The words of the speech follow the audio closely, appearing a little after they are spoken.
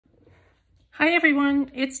Hi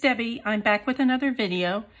everyone, it's Debbie. I'm back with another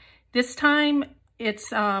video. This time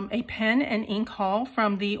it's a pen and ink haul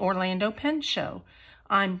from the Orlando Pen Show.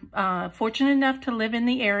 I'm fortunate enough to live in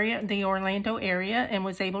the area, the Orlando area, and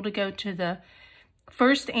was able to go to the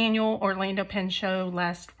first annual Orlando Pen Show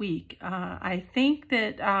last week. I think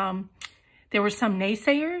that there were some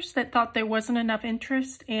naysayers that thought there wasn't enough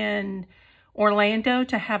interest in Orlando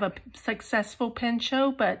to have a successful pen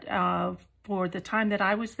show, but for the time that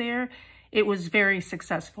I was there, it was very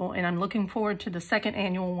successful, and I'm looking forward to the second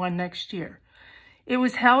annual one next year. It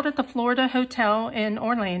was held at the Florida Hotel in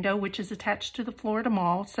Orlando, which is attached to the Florida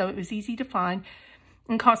Mall, so it was easy to find,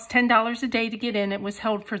 and cost $10 a day to get in. It was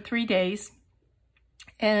held for 3 days,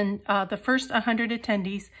 and the first 100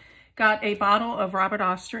 attendees got a bottle of Robert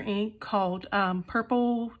Oster ink called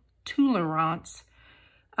Purple Tolerance,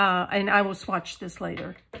 and I will swatch this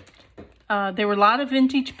later. There were a lot of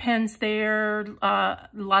vintage pens there,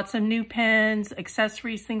 lots of new pens,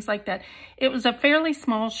 accessories, things like that. It was a fairly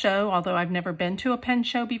small show, although I've never been to a pen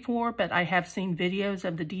show before, but I have seen videos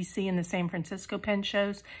of the DC and the San Francisco pen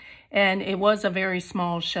shows, and it was a very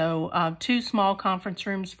small show. 2 small conference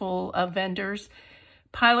rooms full of vendors.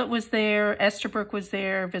 Pilot was there, Esterbrook was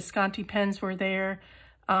there, Visconti pens were there,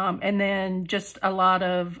 and then just a lot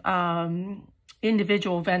of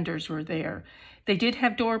individual vendors were there. They did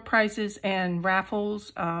have door prizes and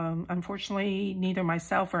raffles. Unfortunately, neither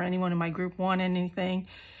myself or anyone in my group won anything.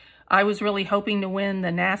 I was really hoping to win the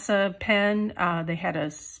NASA pen. They had a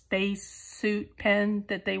space suit pen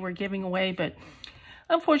that they were giving away, but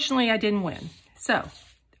unfortunately I didn't win. So,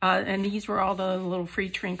 and these were all the little free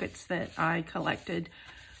trinkets that I collected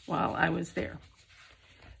while I was there.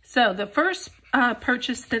 So the first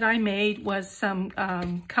purchase that I made was some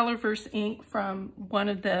Colorverse ink from one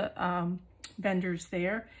of the vendors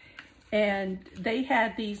there, and they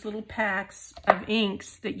had these little packs of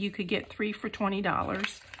inks that you could get 3 for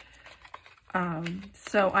 $20.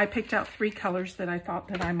 So I picked out 3 colors that I thought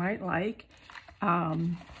that I might like.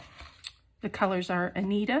 The colors are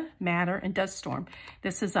Anita, Matter, and Dust Storm.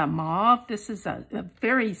 This is a mauve. This is a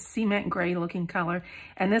very cement gray looking color,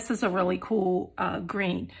 and this is a really cool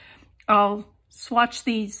green. I'll swatch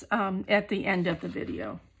these at the end of the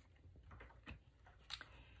video.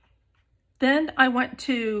 Then I went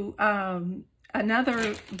to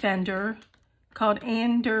another vendor called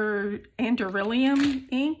Anderillium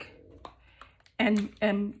ink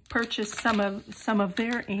and purchased some of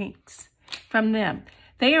their inks from them.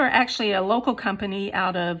 They are actually a local company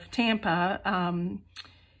out of Tampa, a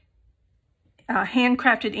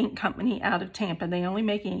handcrafted ink company out of Tampa. They only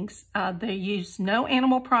make inks. They use no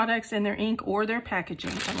animal products in their ink or their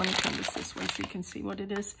packaging. So let me turn this way so you can see what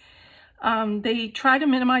it is. They try to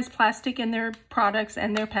minimize plastic in their products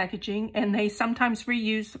and their packaging, and they sometimes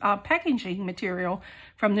reuse packaging material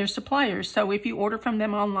from their suppliers. So if you order from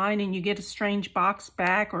them online and you get a strange box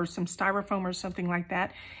back or some styrofoam or something like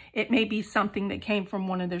that, it may be something that came from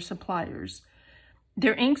one of their suppliers.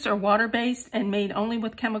 Their inks are water-based and made only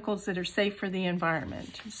with chemicals that are safe for the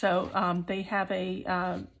environment. So they have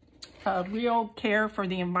a real care for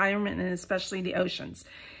the environment and especially the oceans.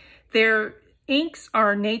 Their inks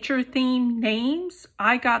are nature-themed names.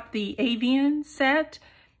 I got the avian set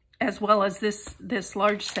as well as this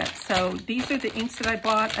large set. So these are the inks that I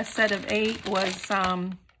bought. A set of 8 was,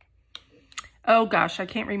 oh gosh, I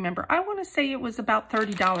can't remember. I want to say it was about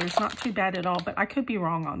 $30. Not too bad at all, but I could be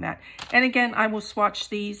wrong on that. And again, I will swatch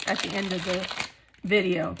these at the end of the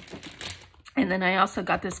video. And then I also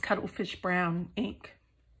got this Cuttlefish Brown ink.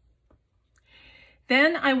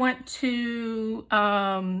 Then I went to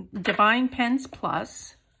Divine Pens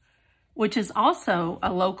Plus, which is also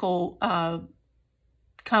a local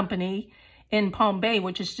company in Palm Bay,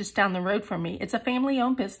 which is just down the road from me. It's a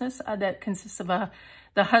family-owned business that consists of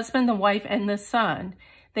the husband, the wife, and the son.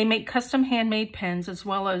 They make custom handmade pens as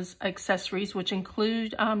well as accessories, which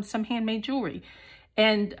include some handmade jewelry.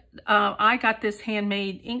 And I got this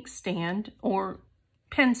handmade ink stand or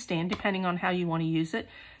pen stand, depending on how you want to use it,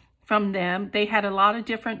 from them. They had a lot of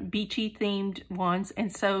different beachy themed ones, and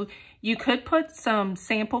so you could put some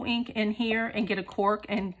sample ink in here and get a cork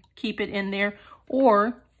and keep it in there,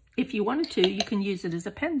 or if you wanted to, you can use it as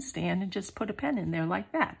a pen stand and just put a pen in there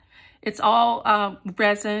like that. It's all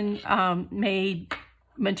resin made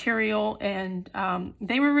material, and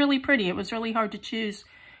they were really pretty. It was really hard to choose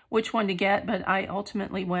which one to get, but I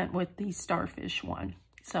ultimately went with the Starfish one.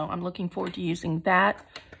 So I'm looking forward to using that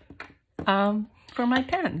for my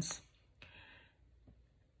pens.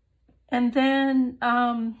 And then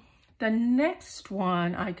the next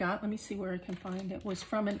one I got, let me see where I can find it, was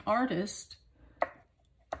from an artist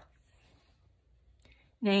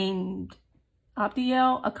named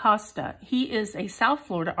Abdiel Acosta. He is a South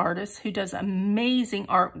Florida artist who does amazing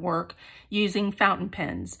artwork using fountain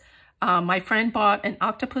pens. My friend bought an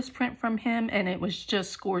octopus print from him and it was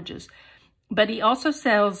just gorgeous. But he also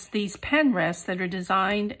sells these pen rests that are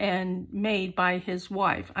designed and made by his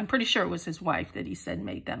wife. I'm pretty sure it was his wife that he said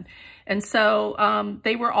made them. And so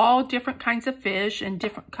they were all different kinds of fish and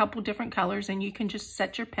couple different colors, and you can just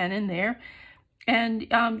set your pen in there. And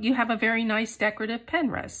you have a very nice decorative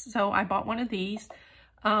pen rest. So I bought one of these,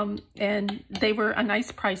 and they were a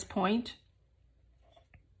nice price point.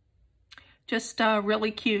 Just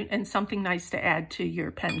really cute and something nice to add to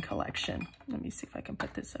your pen collection. Let me see if I can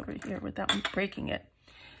put this over here without breaking it.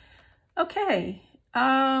 Okay,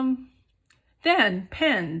 then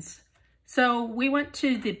pens. So we went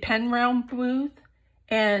to the Pen Realm booth,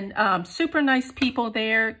 and super nice people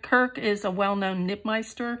there. Kirk is a well-known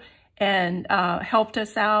nibmeister and helped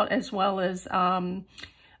us out, as well as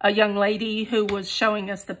a young lady who was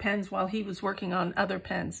showing us the pens while he was working on other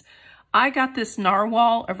pens. I got this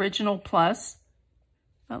Narwhal Original Plus.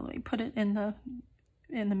 Let me put it in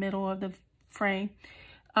the middle of the frame.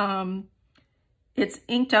 It's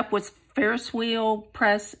inked up with Ferris wheel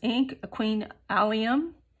press ink, a Queen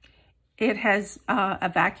Allium. It has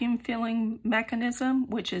a vacuum filling mechanism,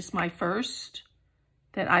 which is my first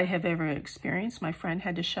that I have ever experienced. My friend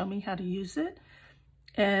had to show me how to use it.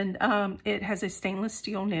 And it has a stainless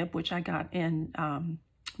steel nib, which I got in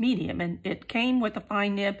medium. And it came with a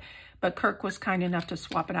fine nib, but Kirk was kind enough to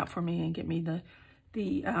swap it out for me and get me the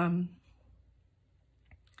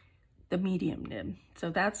medium nib. So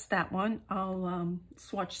that's that one. I'll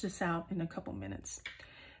swatch this out in a couple minutes.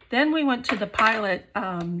 Then we went to the Pilot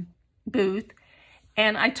booth,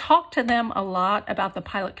 and I talked to them a lot about the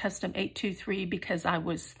Pilot Custom 823 because I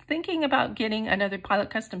was thinking about getting another Pilot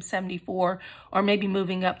Custom 74 or maybe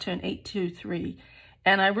moving up to an 823.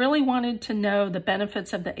 And I really wanted to know the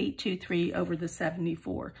benefits of the 823 over the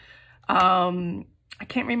 74. I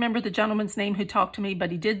can't remember the gentleman's name who talked to me,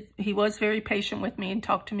 but he was very patient with me and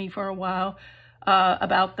talked to me for a while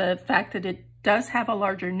about the fact that it does have a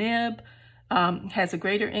larger nib, has a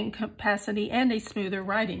greater ink capacity, and a smoother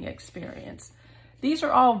writing experience. These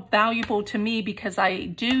are all valuable to me because I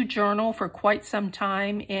do journal for quite some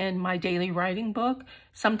time in my daily writing book,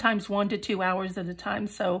 sometimes 1 to 2 hours at a time.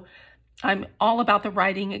 So I'm all about the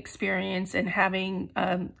writing experience and having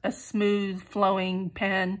a smooth flowing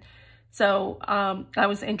pen. So I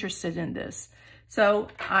was interested in this. So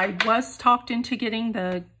I was talked into getting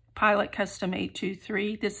the Pilot Custom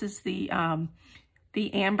 823. This is the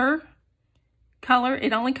amber color.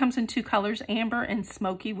 It only comes in 2 colors, amber and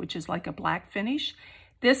smoky, which is like a black finish.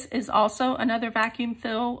 This is also another vacuum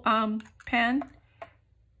fill pen.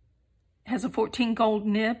 It has a 14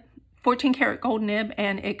 karat gold nib,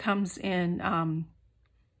 and it comes in,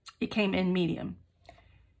 it came in medium.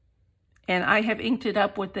 And I have inked it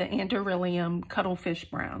up with the Anderillium Cuttlefish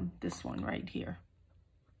Brown, this one right here.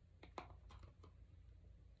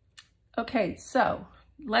 Okay, so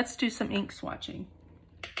let's do some ink swatching.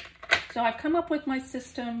 So I've come up with my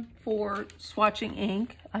system for swatching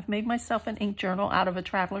ink. I've made myself an ink journal out of a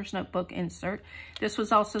traveler's notebook insert. This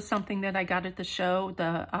was also something that I got at the show.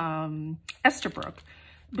 The Esterbrook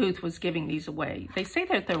booth was giving these away. They say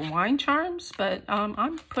that they're wine charms, but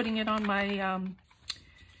I'm putting it on my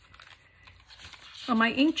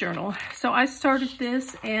ink journal. So I started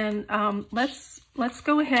this, and let's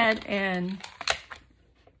go ahead and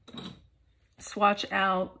swatch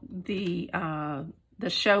out the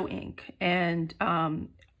show ink. And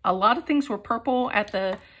a lot of things were purple at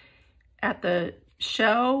the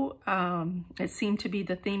show. It seemed to be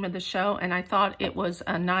the theme of the show, and I thought it was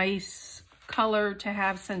a nice color to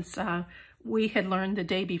have, since we had learned the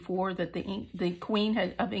day before that the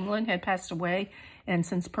Queen of England had passed away, and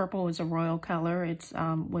since purple is a royal color, it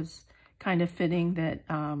was kind of fitting that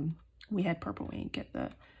we had purple ink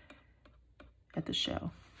at the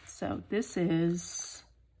show. So this is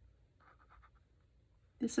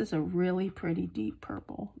a really pretty deep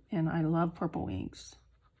purple, and I love purple inks.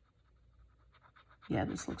 Yeah,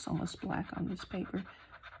 this looks almost black on this paper.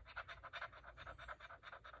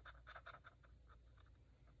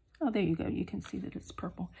 Oh, there you go. You can see that it's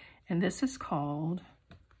purple. And this is called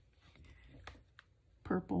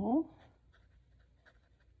Purple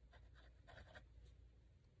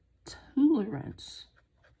Tolerance,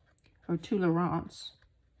 or Tolerance.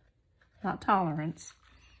 Not tolerance,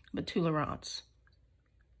 but tolerance.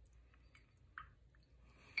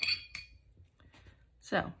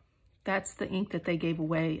 So that's the ink that they gave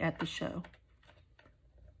away at the show.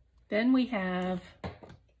 Then we have,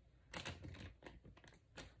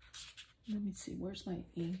 let me see, where's my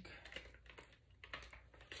ink?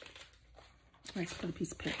 Let's put a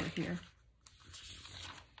piece of paper here.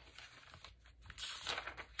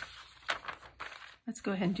 Let's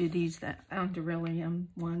go ahead and do these, the Anderillium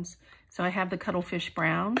ones. So I have the Cuttlefish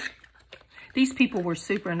Browns. These people were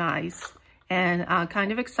super nice and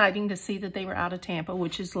kind of exciting to see that they were out of Tampa,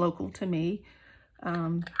 which is local to me.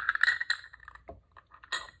 Oh,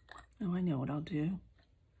 I know what I'll do.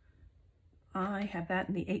 I have that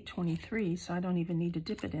in the 823, so I don't even need to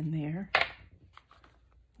dip it in there.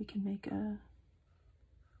 We can make a...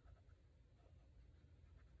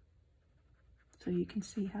 So you can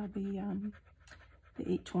see how the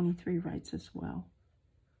 823 writes as well.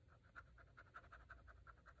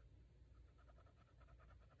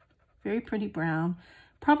 Very pretty brown.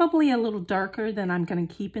 Probably a little darker than I'm going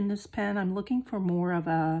to keep in this pen. I'm looking for more of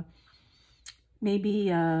a, maybe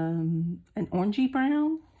an orangey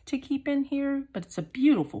brown to keep in here, but it's a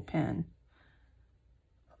beautiful pen.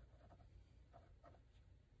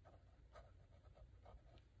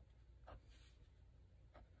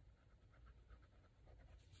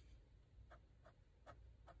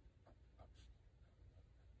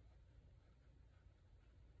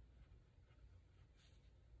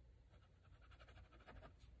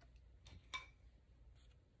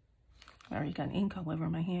 I already got ink all over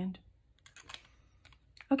my hand.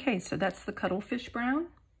 Okay, so that's the Cuttlefish Brown.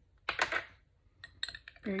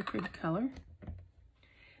 Very pretty color.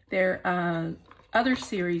 There are other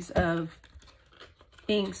series of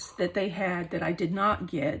inks that they had that I did not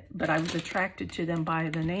get, but I was attracted to them by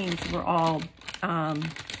the names, were all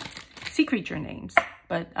sea creature names.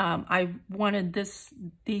 But I wanted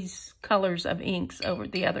these colors of inks over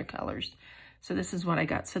the other colors. So this is what I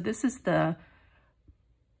got. So this is the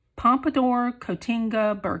Pompadour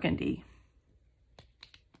Cotinga Burgundy.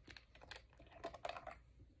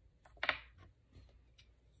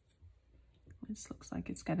 This looks like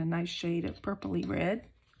it's got a nice shade of purpley red.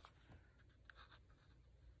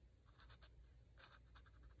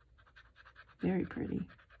 Very pretty.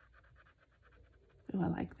 Oh, I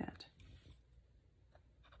like that.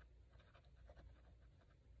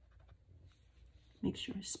 Make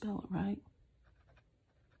sure I spell it right.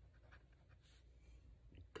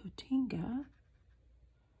 Cotinga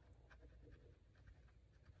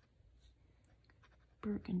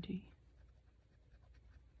Burgundy.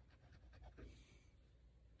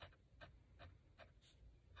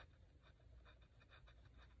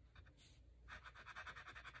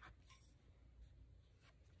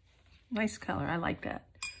 Nice color, I like that.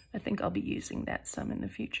 I think I'll be using that some in the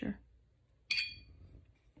future.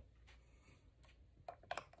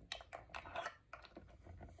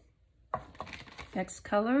 Next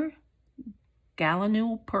color,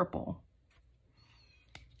 Gallinule Purple.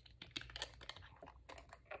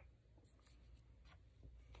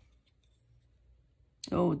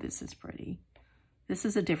 Oh, this is pretty. This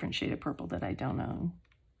is a different shade of purple that I don't own.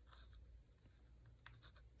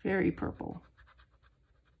 Very purple.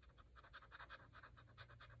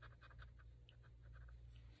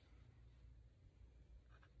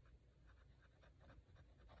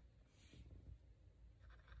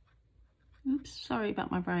 Oops, sorry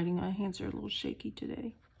about my writing. My hands are a little shaky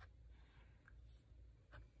today.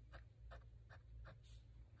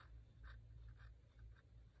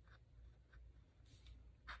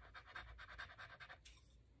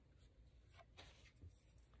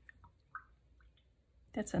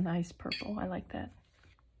 That's a nice purple. I like that.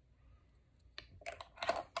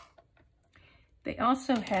 They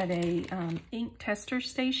also had a ink tester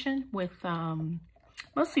station with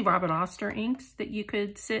mostly Robert Oster inks that you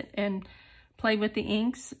could sit and play with the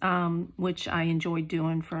inks, which I enjoyed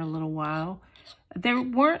doing for a little while. There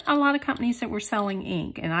weren't a lot of companies that were selling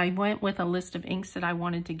ink, and I went with a list of inks that I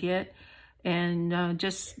wanted to get and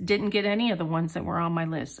just didn't get any of the ones that were on my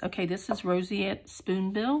list. Okay, this is Roseate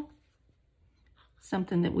Spoonbill,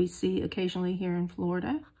 something that we see occasionally here in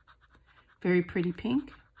Florida. Very pretty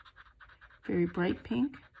pink, very bright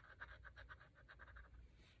pink.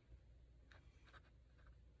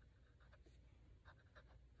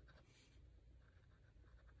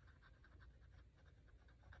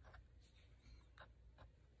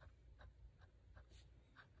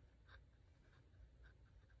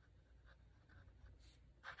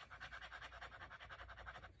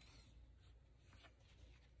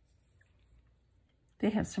 They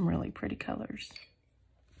have some really pretty colors.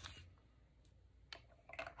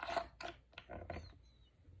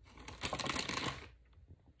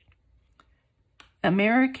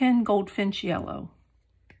 American Goldfinch Yellow.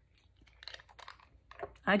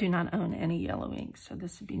 I do not own any yellow ink, so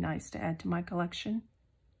this would be nice to add to my collection.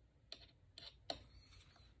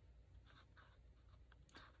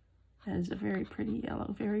 That is a very pretty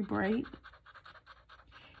yellow, very bright.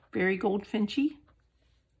 Very goldfinchy.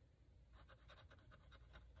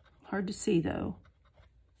 Hard to see though.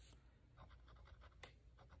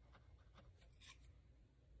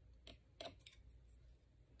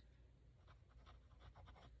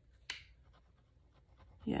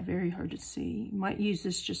 Yeah, very hard to see. You might use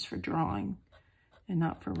this just for drawing and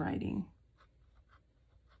not for writing.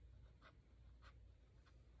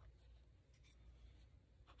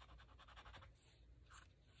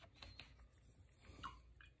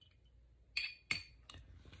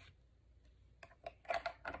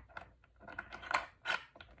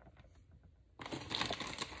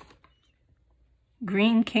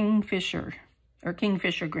 Green Kingfisher, or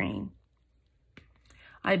Kingfisher green.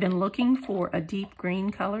 I've been looking for a deep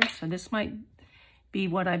green color, so this might be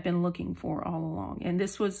what I've been looking for all along. And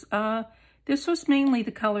this was mainly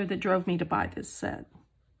the color that drove me to buy this set.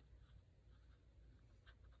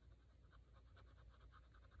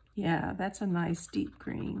 Yeah, that's a nice deep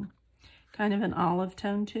green. Kind of an olive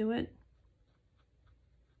tone to it.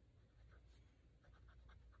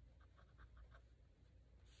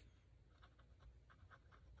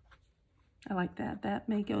 I like that. That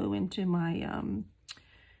may go into my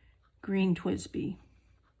green Twisby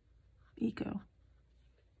Eco.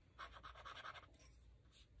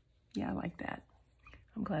 Yeah, I like that.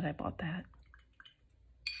 I'm glad I bought that.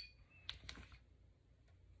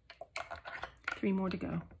 3 more to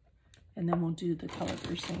go. And then we'll do the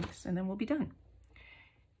Colorverse inks, and then we'll be done.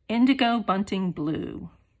 Indigo Bunting Blue.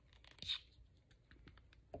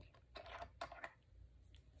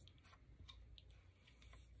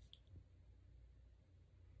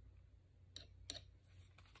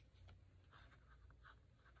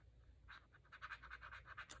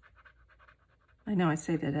 I know I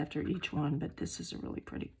say that after each one, but this is a really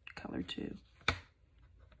pretty color too.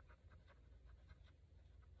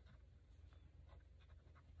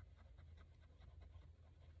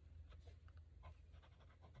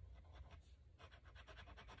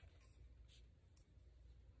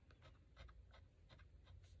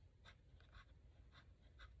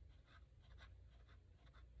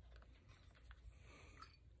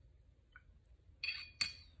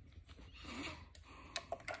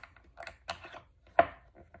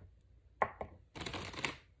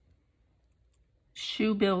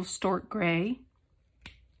 Shoebill Stork Gray.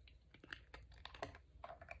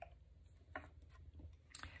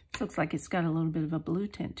 This looks like it's got a little bit of a blue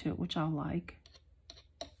tint to it, which I'll like.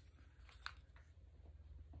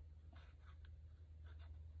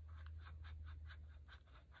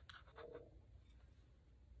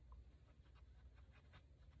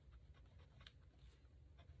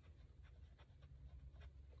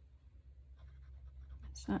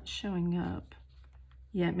 It's not showing up.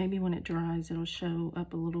 Yeah, maybe when it dries, it'll show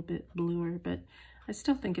up a little bit bluer, but I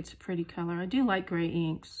still think it's a pretty color. I do like gray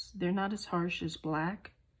inks. They're not as harsh as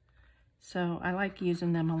black, so I like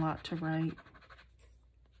using them a lot to write.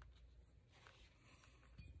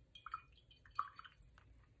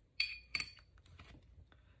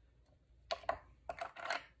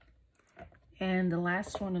 And the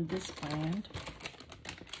last one of this brand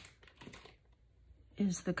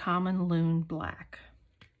is the Common Loon Black.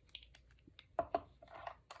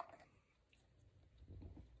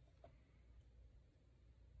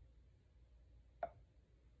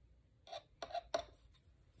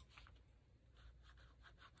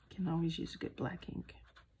 Can always use a good black ink.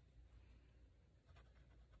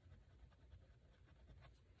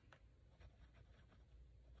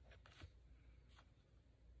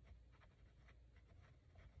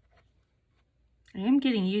 I am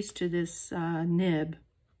getting used to this nib.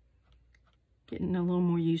 Getting a little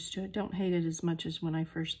more used to it. Don't hate it as much as when I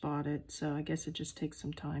first bought it, so I guess it just takes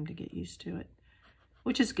some time to get used to it.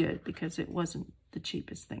 Which is good, because it wasn't the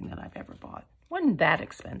cheapest thing that I've ever bought. Wasn't that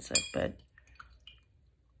expensive, but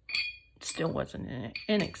still wasn't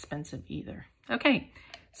inexpensive either. Okay,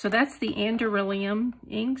 so that's the Anderillium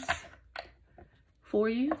inks for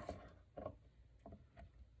you.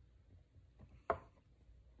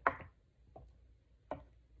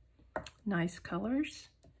 Nice colors.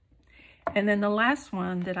 And then the last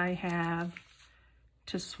one that I have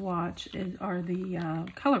to swatch are the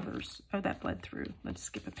Colorverse. Oh, that bled through. Let's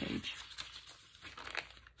skip a page.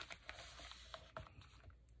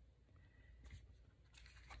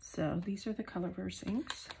 So these are the Colorverse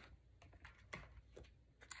inks.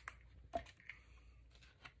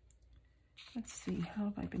 Let's see, how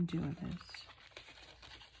have I been doing this?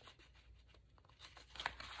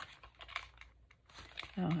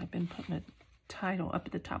 Oh, I've been putting a title up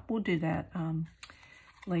at the top. We'll do that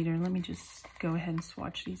later. Let me just go ahead and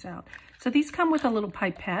swatch these out. So these come with a little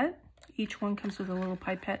pipette. Each one comes with a little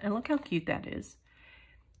pipette, and look how cute that is.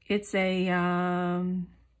 It's a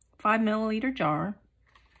 5 milliliter jar.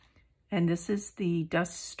 And this is the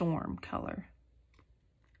Dust Storm color.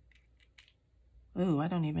 Ooh, I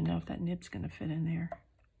don't even know if that nib's going to fit in there.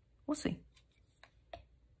 We'll see.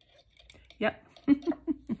 Yep.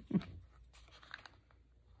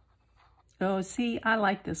 Oh, see, I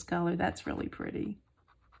like this color. That's really pretty.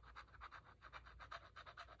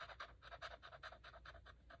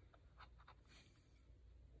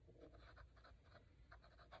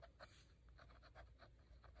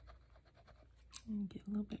 Get a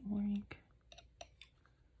little bit more ink.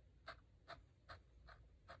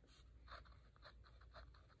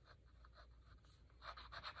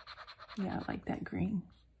 Yeah, I like that green.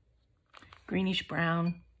 Greenish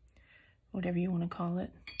brown, whatever you want to call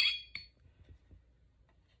it.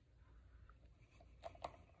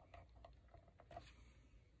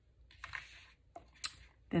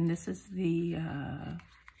 Then this is the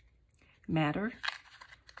Matter.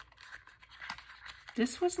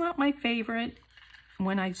 This was not my favorite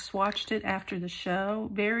when I swatched it after the show.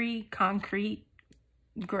 Very concrete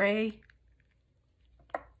gray.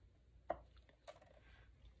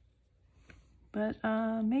 But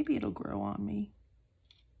maybe it'll grow on me.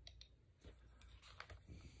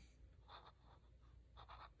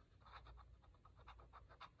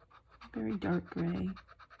 Very dark gray.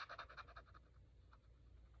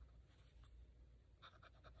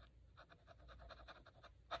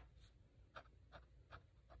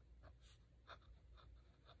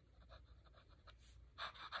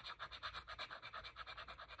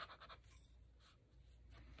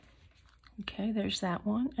 Okay, there's that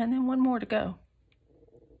one. And then one more to go.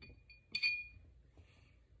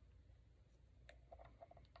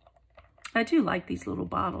 I do like these little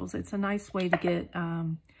bottles. It's a nice way to get,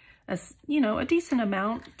 a decent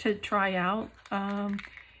amount to try out.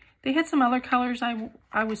 They had some other colors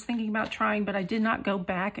I was thinking about trying, but I did not go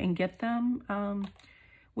back and get them.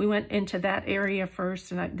 We went into that area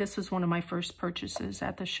first, and this was one of my first purchases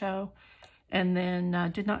at the show. And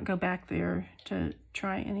then did not go back there to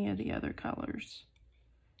try any of the other colors.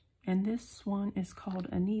 And this one is called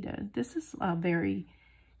Anita. This is a very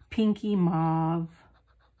pinky mauve.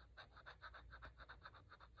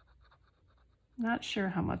 Not sure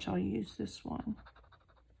how much I'll use this one.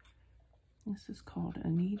 This is called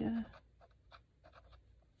Anita.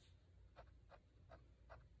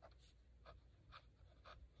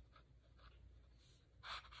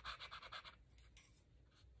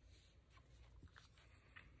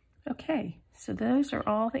 Okay, so those are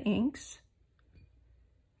all the inks.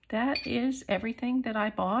 That is everything that I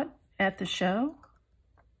bought at the show.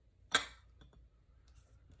 It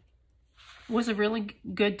was a really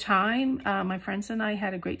good time. My friends and I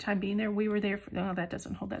had a great time being there. We were there for, oh, that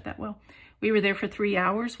doesn't hold that well. We were there for 3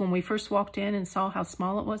 hours. When we first walked in and saw how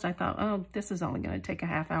small it was, I thought, oh, this is only going to take a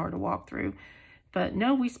half hour to walk through. But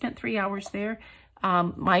no, we spent 3 hours there.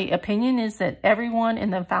 My opinion is that everyone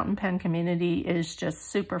in the fountain pen community is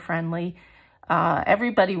just super friendly.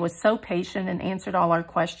 Everybody was so patient and answered all our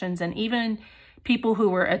questions. And even people who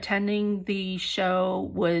were attending the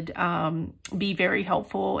show would be very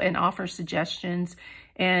helpful and offer suggestions.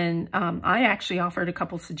 And I actually offered a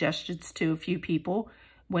couple suggestions to a few people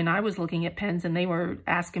when I was looking at pens, and they were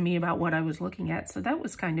asking me about what I was looking at. So that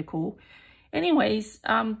was kind of cool. Anyways,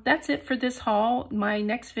 that's it for this haul. My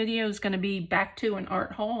next video is going to be back to an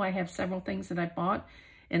art haul. I have several things that I bought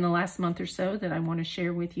in the last month or so that I want to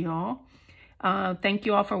share with you all. Thank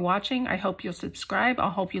you all for watching. I hope you'll subscribe. I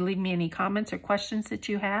hope you leave me any comments or questions that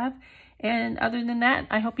you have. And other than that,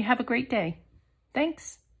 I hope you have a great day.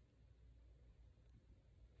 Thanks.